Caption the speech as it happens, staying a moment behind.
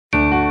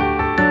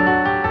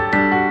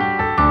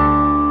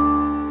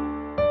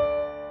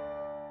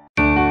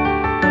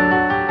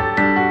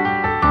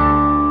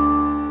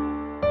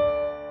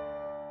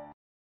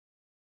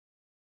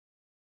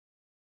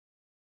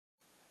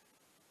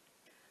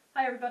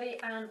everybody,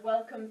 and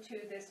welcome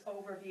to this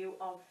overview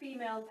of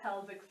female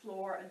pelvic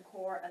floor and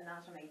core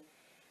anatomy.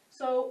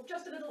 So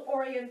just a little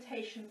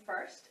orientation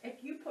first.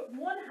 If you put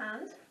one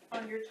hand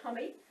on your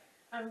tummy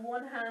and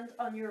one hand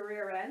on your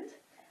rear end,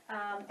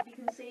 you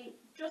can see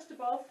just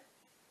above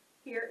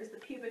here is the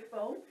pubic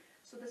bone.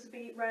 So this would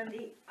be around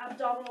the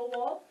abdominal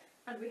wall,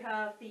 and we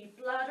have the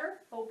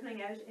bladder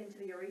opening out into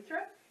the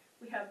urethra.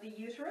 We have the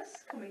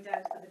uterus coming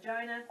down to the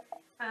vagina,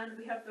 and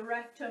we have the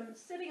rectum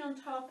sitting on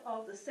top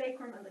of the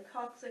sacrum and the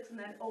coccyx and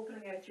then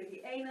opening out through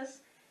the anus,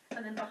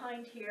 and then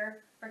behind here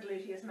our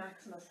gluteus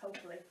maximus,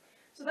 hopefully.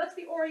 So that's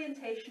the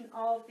orientation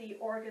of the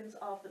organs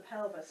of the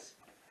pelvis.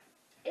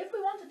 If we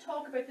want to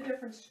talk about the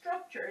different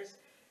structures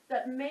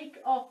that make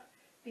up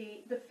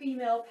the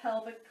female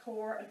pelvic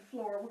core and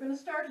floor, we're going to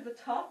start at the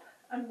top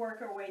and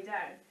work our way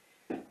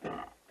down.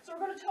 So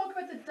we're going to talk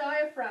about the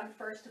diaphragm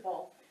first of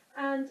all.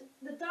 And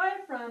the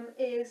diaphragm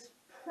is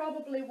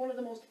probably one of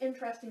the most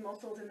interesting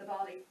muscles in the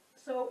body.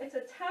 So it's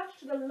attached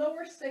to the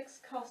lower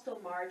 6 costal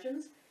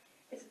margins,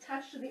 it's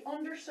attached to the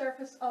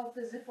undersurface of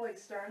the xiphoid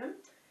sternum,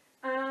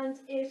 and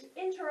it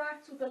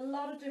interacts with a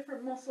lot of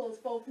different muscles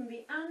both in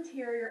the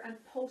anterior and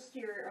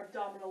posterior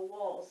abdominal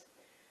walls.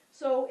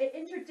 So it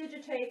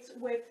interdigitates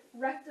with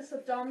rectus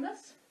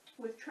abdominis,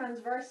 with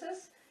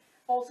transversus,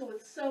 also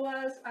with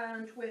psoas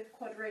and with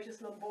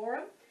quadratus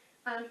lumborum.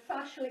 And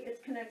fascially it's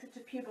connected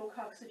to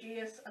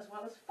pubococcygeus, as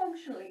well as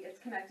functionally it's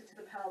connected to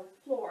the pelvic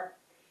floor.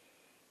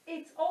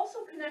 It's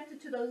also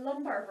connected to the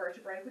lumbar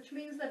vertebrae, which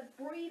means that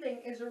breathing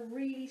is a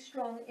really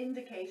strong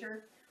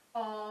indicator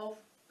of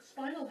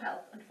spinal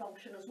health and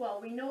function as well.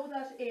 We know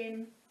that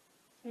in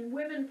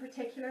women,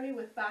 particularly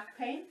with back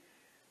pain,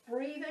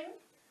 breathing,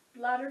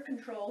 bladder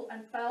control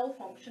and bowel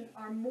function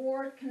are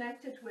more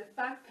connected with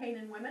back pain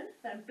in women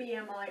than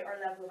BMI or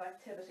level of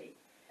activity.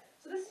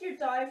 So this is your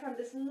diaphragm,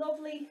 this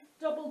lovely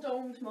double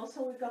domed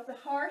muscle. We've got the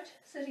heart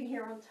sitting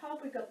here on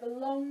top, we've got the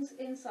lungs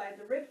inside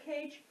the rib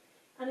cage,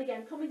 and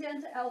again coming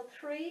down to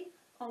L3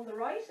 on the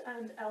right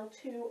and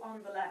L2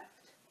 on the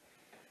left.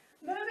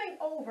 Moving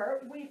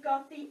over, we've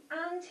got the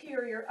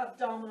anterior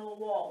abdominal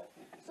wall.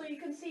 So you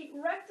can see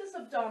rectus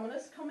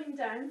abdominis coming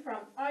down from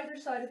either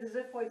side of the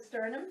xiphoid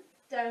sternum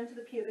down to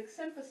the pubic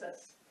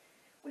symphysis.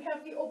 We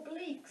have the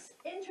obliques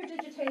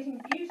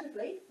interdigitating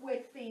beautifully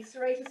with the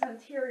serratus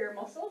anterior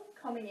muscle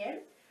coming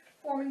in,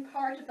 forming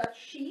part of that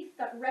sheath,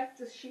 that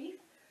rectus sheath,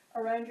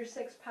 around your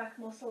 6-pack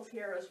muscles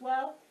here as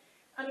well.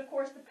 And of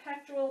course the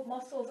pectoral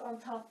muscles on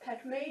top,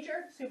 pec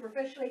major,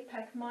 superficially,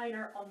 pec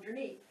minor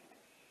underneath.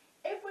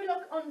 If we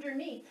look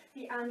underneath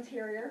the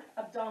anterior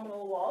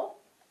abdominal wall,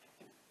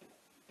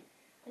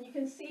 and you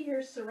can see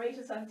here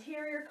serratus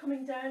anterior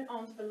coming down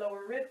onto the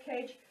lower rib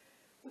cage,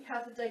 we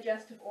have the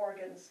digestive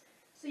organs.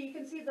 So you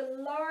can see the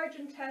large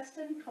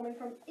intestine coming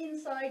from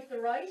inside the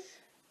right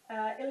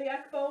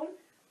iliac bone,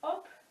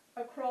 up,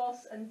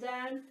 across and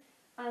down,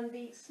 and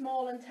the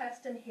small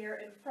intestine here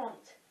in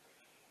front.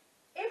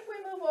 If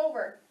we move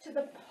over to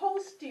the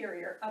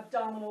posterior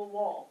abdominal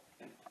wall,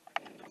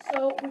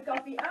 so we've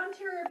got the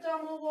anterior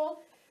abdominal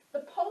wall, the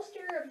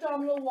posterior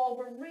abdominal wall,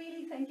 we're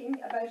really thinking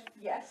about,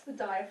 yes, the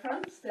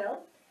diaphragm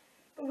still,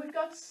 but we've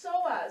got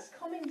psoas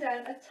coming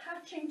down,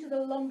 attaching to the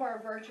lumbar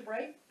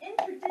vertebrae,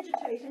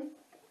 interdigitating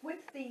with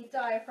the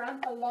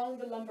diaphragm along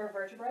the lumbar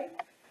vertebrae,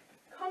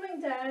 coming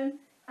down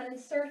and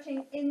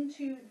inserting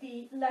into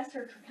the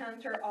lesser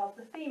trochanter of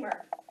the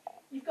femur.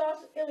 You've got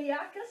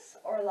iliacus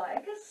or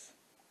iliacus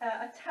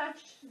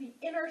attached to the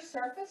inner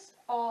surface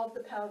of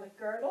the pelvic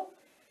girdle,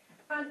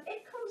 and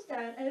it comes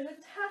down and it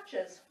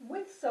attaches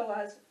with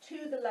psoas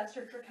to the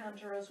lesser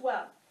trochanter as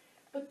well.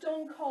 But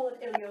don't call it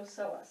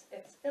iliopsoas.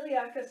 It's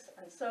iliacus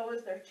and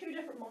psoas. They're two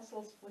different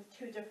muscles with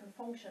two different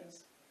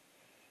functions.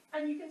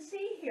 And you can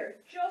see here,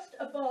 just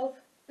above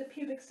the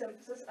pubic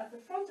symphysis at the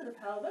front of the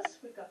pelvis,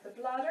 we've got the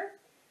bladder,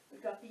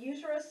 we've got the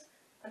uterus,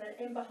 and then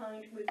in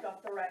behind we've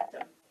got the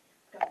rectum.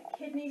 We've got the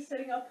kidneys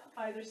sitting up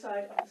either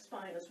side of the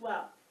spine as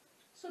well.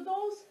 So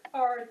those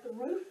are the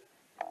roof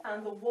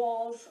and the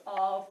walls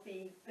of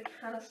the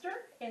canister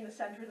in the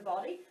center of the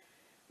body.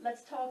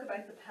 Let's talk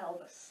about the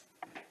pelvis.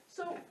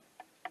 So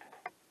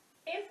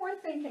if we're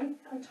thinking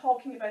and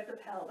talking about the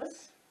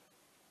pelvis,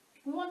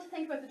 we want to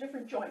think about the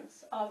different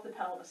joints of the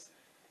pelvis.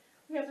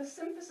 We have the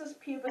symphysis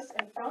pubis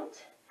in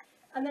front,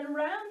 and then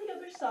around the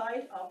other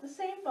side of the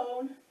same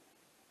bone,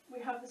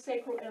 we have the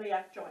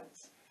sacroiliac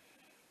joints.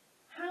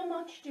 How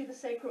much do the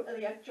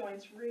sacroiliac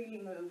joints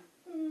really move?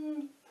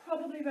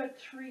 Probably about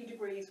 3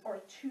 degrees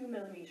or 2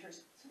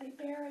 millimeters. So they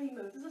barely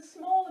move. There's a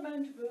small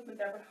amount of movement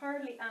there, but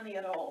hardly any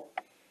at all.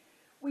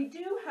 We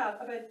do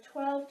have about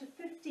 12 to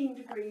 15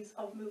 degrees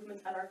of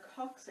movement at our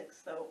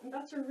coccyx though, and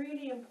that's a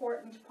really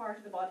important part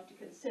of the body to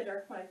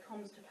consider when it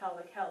comes to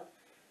pelvic health,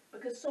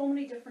 because so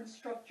many different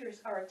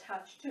structures are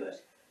attached to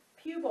it.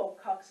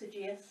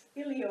 Pubococcygeus,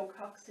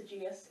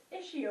 iliococcygeus,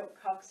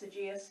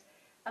 ischiococcygeus,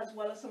 as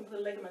well as some of the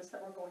ligaments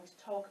that we're going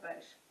to talk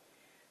about.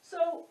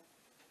 So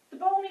the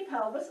bony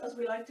pelvis, as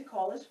we like to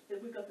call it,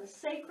 we've got the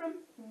sacrum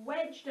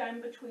wedged down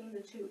between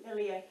the two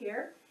ilia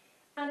here,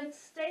 and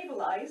it's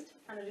stabilized,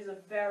 and it is a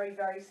very,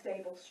 very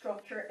stable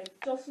structure. It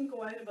doesn't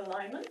go out of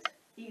alignment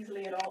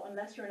easily at all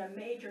unless you're in a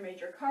major,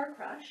 major car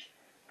crash.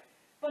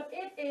 But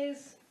it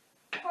is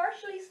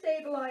partially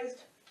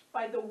stabilized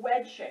by the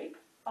wedge shape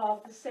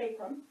of the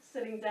sacrum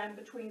sitting down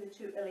between the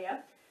two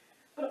ilia,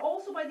 but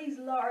also by these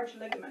large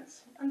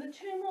ligaments. And the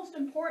two most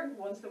important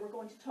ones that we're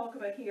going to talk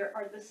about here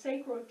are the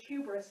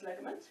sacrotuberous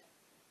ligament.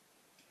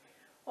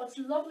 What's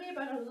lovely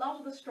about a lot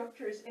of the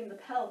structures in the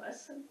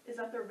pelvis is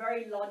that they're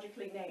very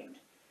logically named.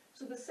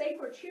 So the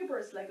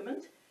sacrotuberous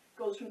ligament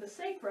goes from the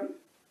sacrum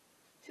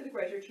to the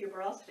greater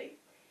tuberosity.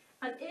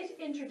 And it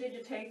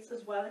interdigitates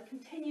as well. It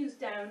continues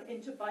down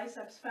into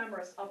biceps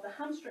femoris of the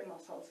hamstring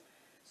muscles.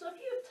 So if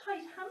you have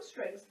tight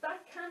hamstrings,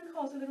 that can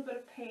cause a little bit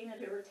of pain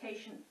and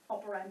irritation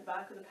up around the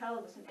back of the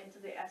pelvis and into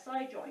the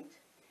SI joint.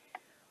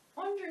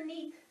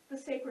 Underneath the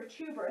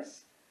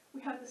sacrotuberous,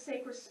 we have the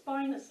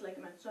sacrospinous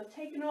ligament. So I've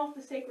taken off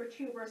the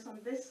sacrotuberous on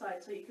this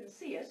side so you can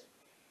see it.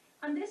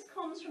 And this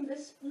comes from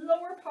this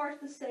lower part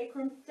of the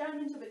sacrum down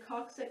into the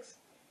coccyx,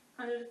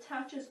 and it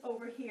attaches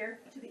over here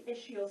to the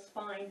ischial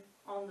spine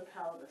on the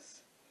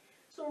pelvis.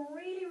 So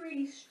really,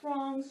 really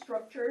strong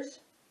structures,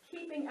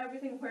 keeping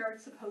everything where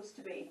it's supposed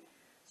to be.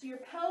 So your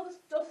pelvis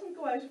doesn't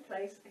go out of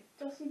place, it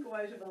doesn't go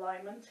out of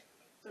alignment.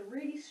 It's a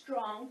really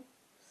strong,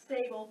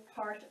 stable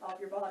part of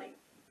your body.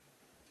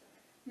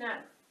 Now,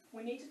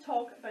 we need to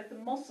talk about the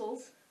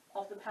muscles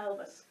of the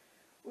pelvis.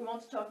 We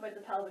want to talk about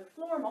the pelvic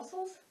floor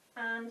muscles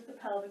and the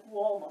pelvic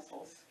wall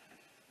muscles.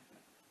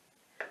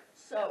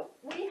 So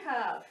we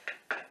have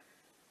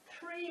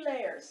 3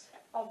 layers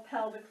of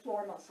pelvic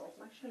floor muscles.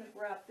 I'm actually going to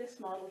grab this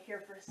model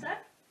here for a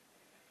sec.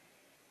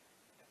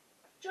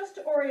 Just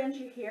to orient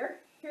you here,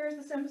 here's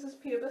the symphysis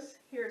pubis,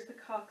 here's the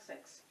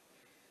coccyx.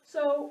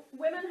 So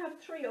women have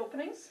 3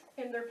 openings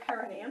in their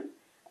perineum,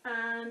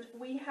 and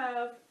we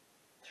have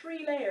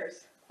 3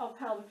 layers of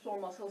pelvic floor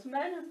muscles.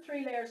 Men have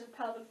 3 layers of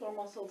pelvic floor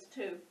muscles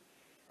too,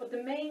 but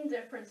the main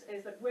difference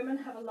is that women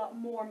have a lot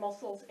more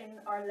muscles in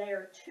our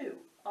layer 2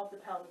 of the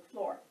pelvic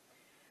floor.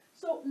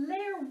 So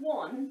layer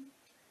 1,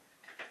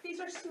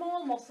 these are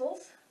small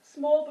muscles,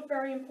 small but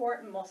very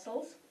important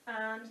muscles,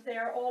 and they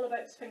are all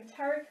about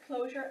sphincteric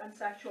closure and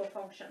sexual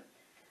function.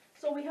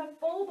 So we have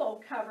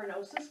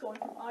bulbocavernosus going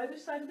from either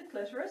side of the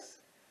clitoris,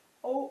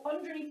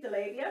 underneath the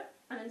labia,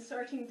 and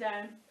inserting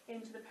down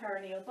into the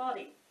perineal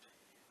body.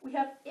 We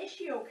have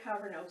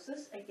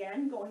ischiocavernosus,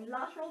 again going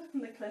lateral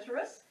from the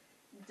clitoris,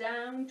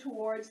 down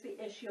towards the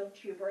ischial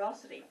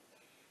tuberosity.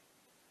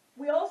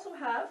 We also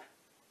have,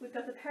 we've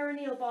got the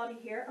perineal body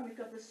here, and we've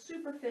got the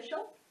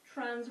superficial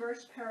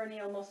transverse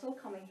perineal muscle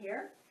coming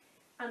here,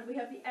 and we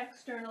have the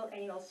external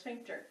anal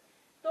sphincter.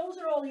 Those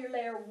are all your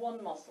layer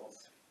 1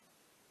 muscles.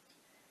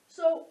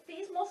 So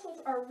these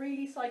muscles are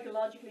really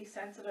psychologically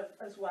sensitive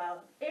as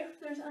well. If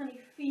there's any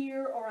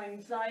fear or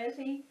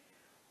anxiety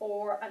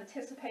or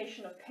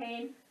anticipation of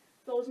pain,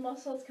 those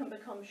muscles can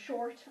become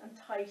short and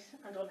tight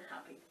and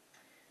unhappy.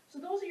 So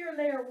those are your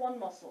layer 1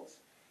 muscles.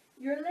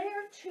 Your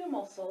layer 2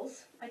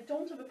 muscles, I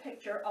don't have a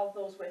picture of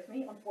those with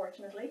me,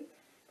 unfortunately,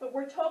 but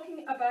we're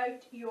talking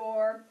about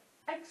your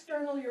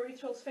external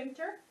urethral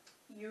sphincter.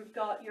 You've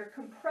got your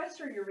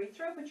compressor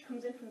urethra, which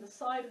comes in from the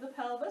side of the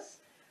pelvis,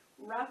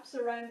 wraps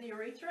around the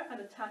urethra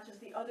and attaches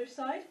the other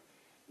side.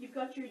 You've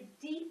got your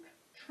deep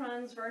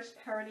transverse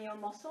perineal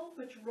muscle,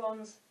 which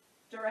runs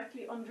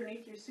directly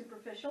underneath your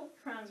superficial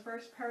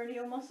transverse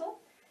perineal muscle.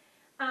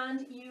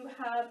 And you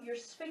have your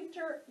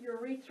sphincter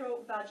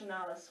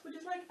uretrovaginalis, which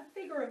is like a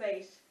figure of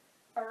 8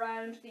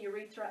 around the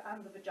urethra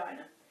and the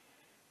vagina.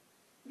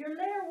 Your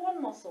layer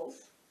 1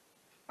 muscles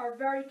are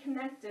very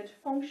connected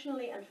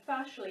functionally and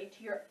fascially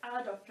to your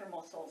adductor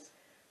muscles.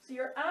 So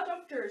your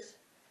adductors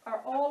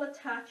are all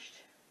attached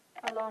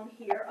along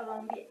here,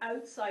 along the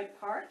outside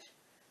part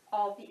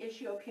of the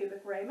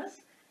ishiopubic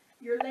ramus.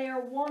 Your layer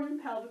 1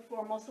 pelvic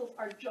floor muscles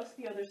are just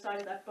the other side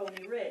of that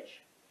bony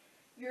ridge.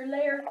 Your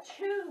layer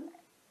 2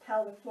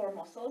 pelvic floor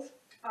muscles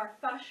are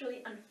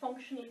fascially and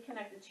functionally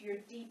connected to your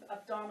deep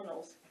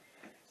abdominals.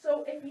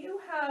 So if you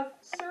have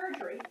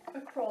surgery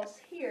across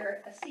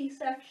here, a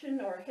C-section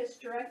or a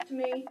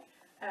hysterectomy,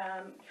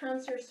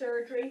 cancer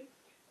surgery,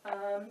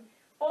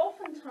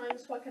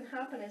 oftentimes what can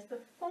happen is the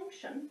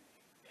function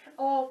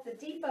of the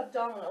deep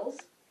abdominals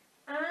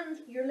and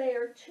your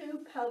layer 2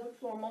 pelvic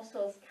floor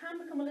muscles can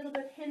become a little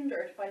bit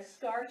hindered by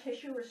scar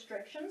tissue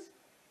restrictions,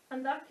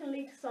 and that can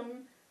lead to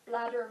some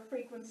bladder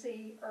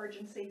frequency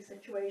urgency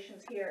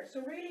situations here.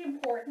 So really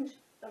important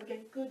that we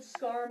get good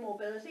scar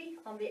mobility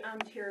on the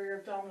anterior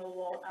abdominal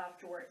wall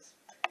afterwards.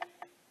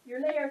 Your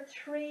layer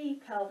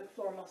 3 pelvic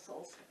floor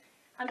muscles,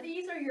 and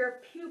these are your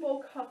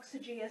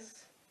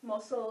pubococcygeus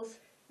muscles,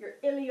 your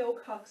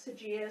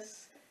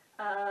iliococcygeus,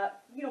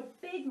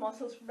 big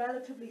muscles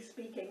relatively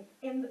speaking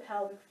in the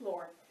pelvic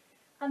floor,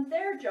 and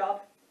their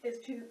job is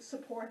to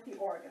support the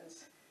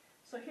organs.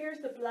 So here's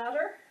the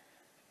bladder,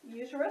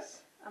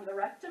 uterus and the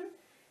rectum,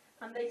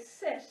 and they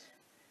sit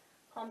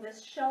on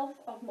this shelf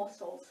of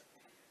muscles.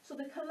 So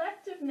the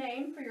collective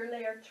name for your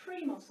layer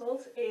 3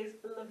 muscles is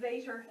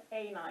levator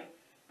ani,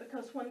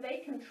 because when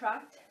they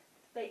contract,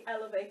 they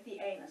elevate the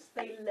anus,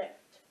 they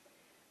lift.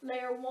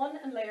 Layer 1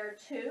 and layer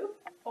 2,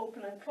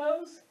 open and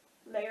close.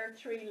 Layer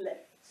 3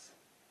 lifts.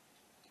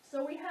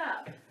 So we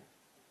have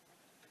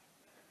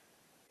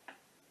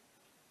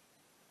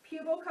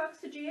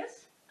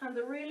pubococcygeus, and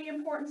the really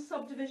important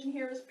subdivision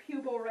here is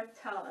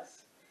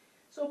puborectalis.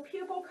 So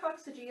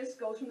pubococcygeus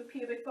goes from the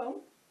pubic bone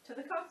to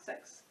the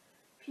coccyx.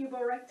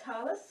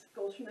 Puborectalis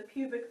goes from the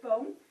pubic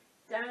bone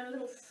down a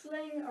little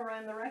sling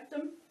around the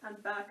rectum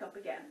and back up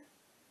again.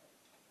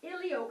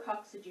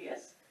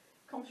 Iliococcygeus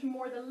comes from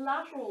more the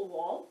lateral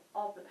wall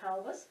of the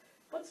pelvis,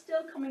 but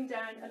still coming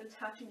down and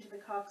attaching to the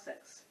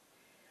coccyx.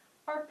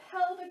 Our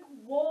pelvic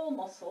wall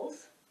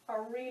muscles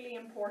are really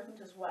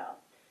important as well.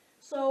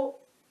 So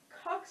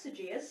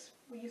coccygeus,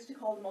 we used to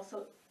call the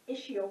muscle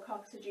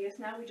ischiococcygeus,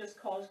 now we just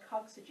call it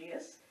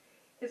coccygeus,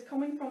 is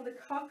coming from the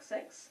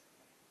coccyx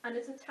and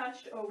it's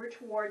attached over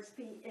towards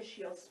the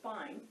ischial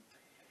spine.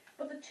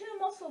 But the two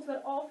muscles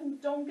that often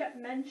don't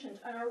get mentioned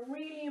and are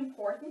really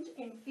important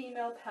in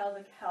female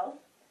pelvic health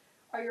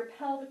are your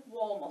pelvic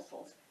wall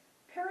muscles,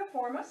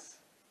 piriformis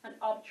and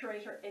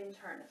obturator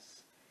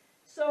internus.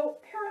 So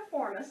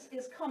piriformis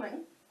is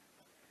coming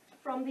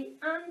from the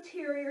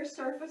anterior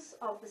surface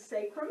of the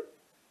sacrum,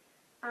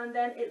 and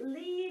then it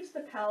leaves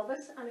the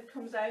pelvis and it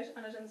comes out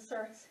and it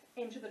inserts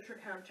into the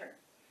trochanter.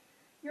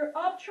 Your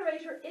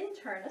obturator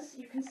internus,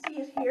 you can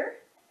see it here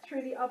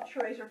through the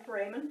obturator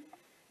foramen,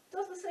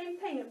 does the same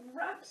thing. It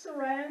wraps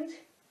around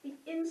the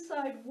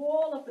inside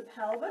wall of the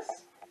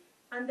pelvis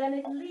and then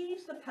it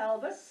leaves the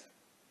pelvis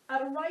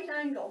at a right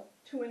angle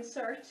to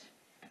insert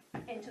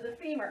into the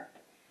femur.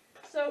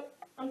 So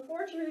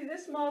unfortunately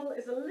this model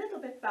is a little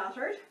bit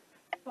battered,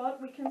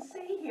 but we can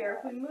see here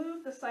if we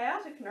move the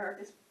sciatic nerve,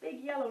 this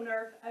big yellow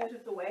nerve, out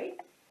of the way,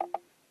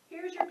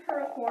 here's your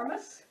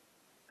piriformis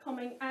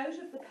coming out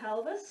of the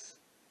pelvis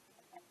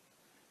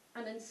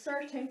and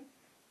inserting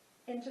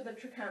into the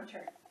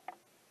trochanter.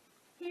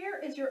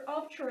 Here is your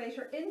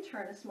obturator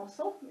internus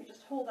muscle. Let me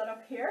just hold that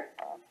up here.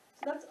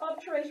 So that's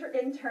obturator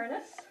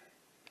internus.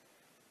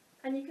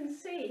 And you can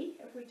see,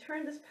 if we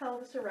turn this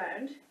pelvis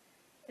around,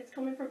 it's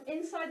coming from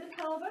inside the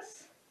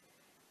pelvis,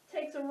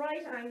 takes a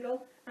right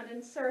angle and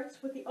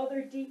inserts with the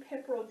other deep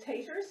hip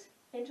rotators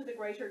into the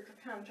greater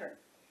trochanter.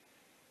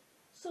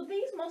 So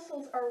these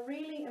muscles are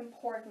really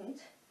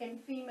important in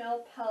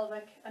female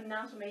pelvic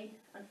anatomy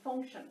and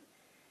function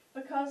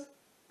because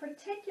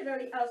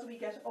particularly as we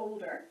get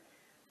older,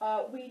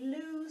 we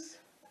lose,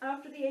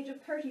 after the age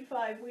of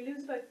 35, we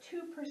lose about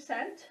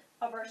 2%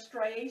 of our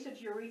striated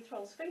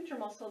urethral sphincter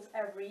muscles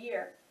every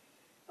year.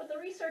 But the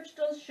research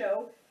does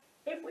show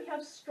if we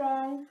have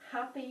strong,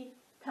 happy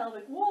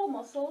pelvic wall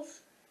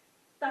muscles,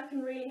 that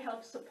can really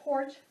help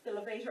support the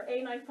levator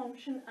ani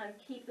function and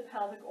keep the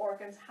pelvic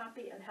organs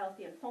happy and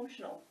healthy and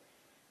functional.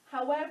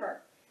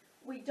 However,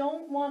 we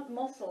don't want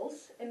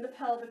muscles in the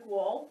pelvic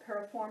wall,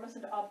 piriformis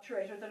and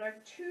obturator, that are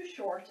too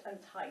short and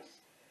tight.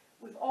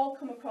 We've all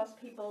come across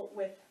people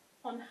with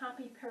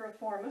unhappy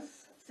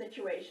piriformis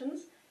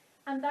situations,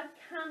 and that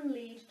can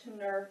lead to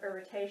nerve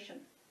irritation.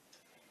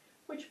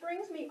 Which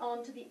brings me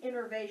on to the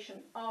innervation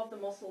of the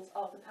muscles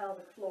of the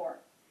pelvic floor.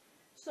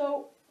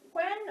 So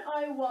when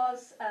I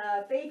was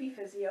a baby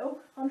physio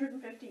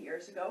 150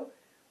 years ago,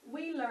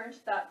 we learned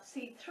that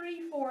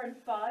C3, 4 and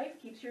 5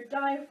 keeps your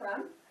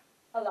diaphragm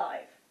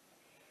alive.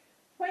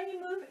 When you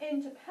move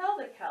into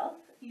pelvic health,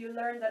 you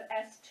learn that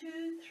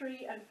S2,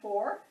 3 and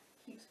 4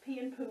 keeps pee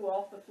and poo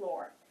off the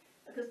floor,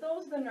 because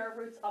those are the nerve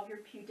roots of your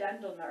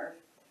pudendal nerve,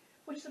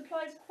 which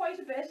supplies quite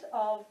a bit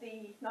of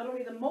the, not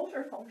only the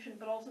motor function,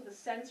 but also the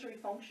sensory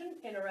function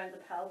in around the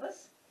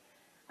pelvis,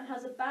 and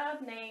has a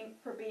bad name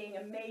for being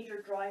a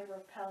major driver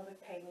of pelvic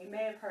pain. You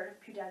may have heard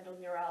of pudendal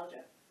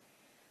neuralgia.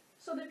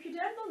 So the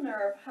pudendal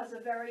nerve has a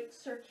very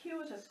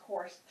circuitous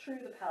course through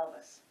the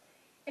pelvis.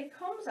 It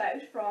comes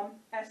out from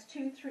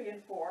S2, 3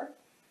 and 4,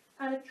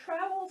 and it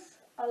travels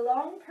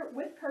along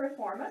with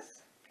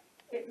piriformis.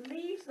 It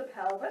leaves the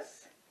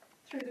pelvis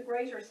through the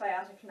greater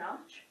sciatic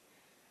notch,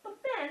 but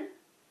then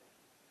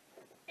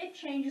it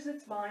changes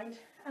its mind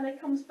and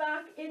it comes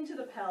back into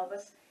the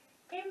pelvis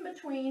in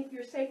between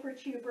your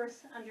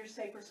sacrotuberous and your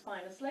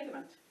sacrospinous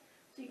ligament.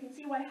 So you can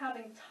see why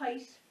having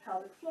tight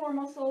pelvic floor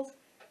muscles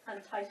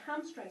and tight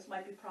hamstrings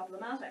might be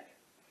problematic.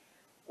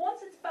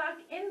 Once it's back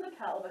in the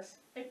pelvis,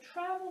 it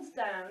travels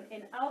down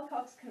in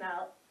Alcock's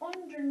canal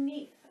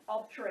underneath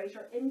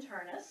obturator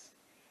internus,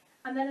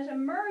 and then it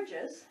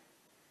emerges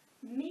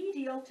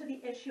medial to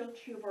the ischial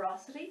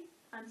tuberosity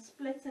and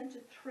splits into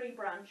 3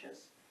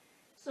 branches.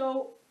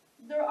 So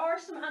there are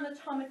some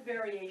anatomic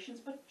variations,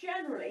 but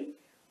generally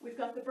we've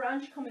got the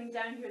branch coming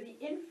down here.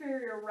 The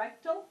inferior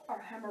rectal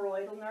or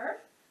hemorrhoidal nerve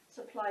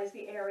supplies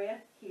the area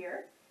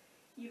here.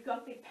 You've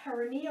got the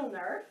perineal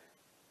nerve,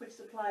 which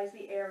supplies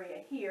the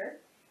area here.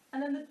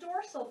 And then the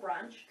dorsal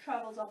branch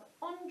travels up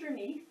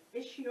underneath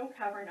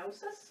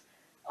ischiocavernosus,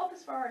 up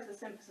as far as the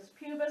symphysis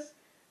pubis,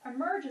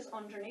 emerges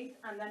underneath,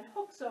 and then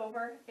hooks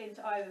over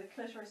into either the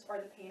clitoris or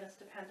the penis,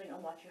 depending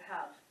on what you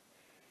have.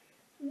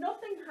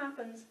 Nothing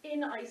happens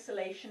in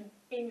isolation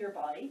in your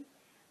body,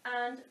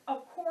 And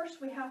of course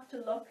we have to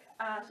look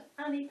at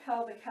any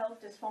pelvic health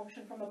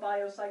dysfunction from a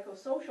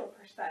biopsychosocial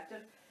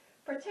perspective,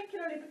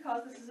 particularly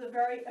because this is a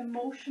very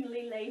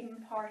emotionally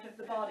laden part of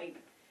the body.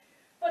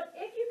 But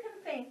if you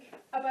can think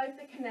about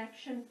the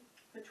connection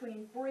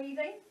between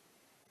breathing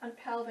and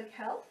pelvic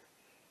health,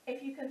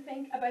 if you can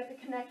think about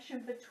the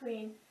connection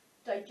between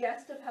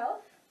digestive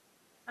health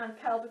and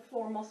pelvic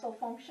floor muscle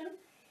function,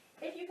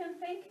 if you can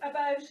think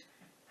about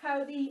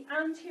how the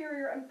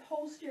anterior and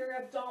posterior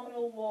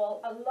abdominal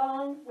wall,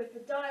 along with the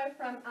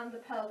diaphragm and the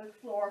pelvic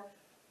floor,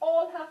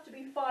 all have to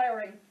be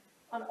firing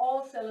on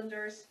all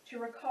cylinders to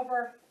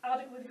recover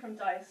adequately from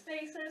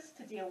diastasis,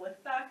 to deal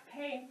with back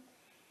pain,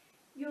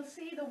 you'll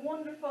see the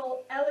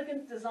wonderful,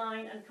 elegant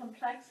design and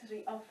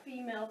complexity of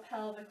female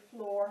pelvic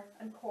floor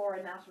and core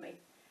anatomy.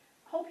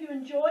 Hope you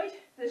enjoyed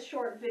this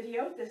short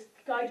video, this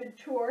guided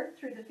tour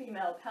through the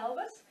female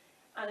pelvis.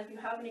 And if you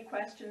have any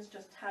questions,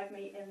 just tag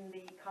me in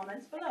the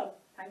comments below.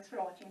 Thanks for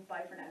watching.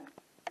 Bye for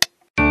now.